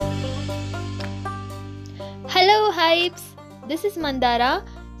vibes. This is Mandara.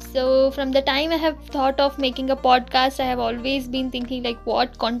 So from the time I have thought of making a podcast, I have always been thinking like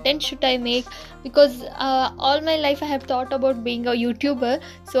what content should I make, because all my life I have thought about being a YouTuber.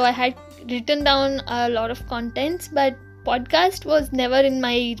 So I had written down a lot of contents, but podcast was never in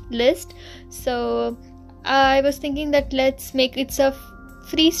my list. So I was thinking that let's make it a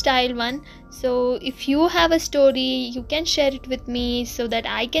freestyle one. So if you have a story, you can share it with me so that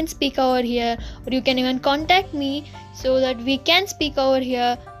I can speak over here, or you can even contact me so that we can speak over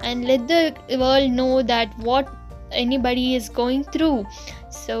here and let the world know that what anybody is going through.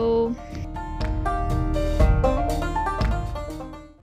 So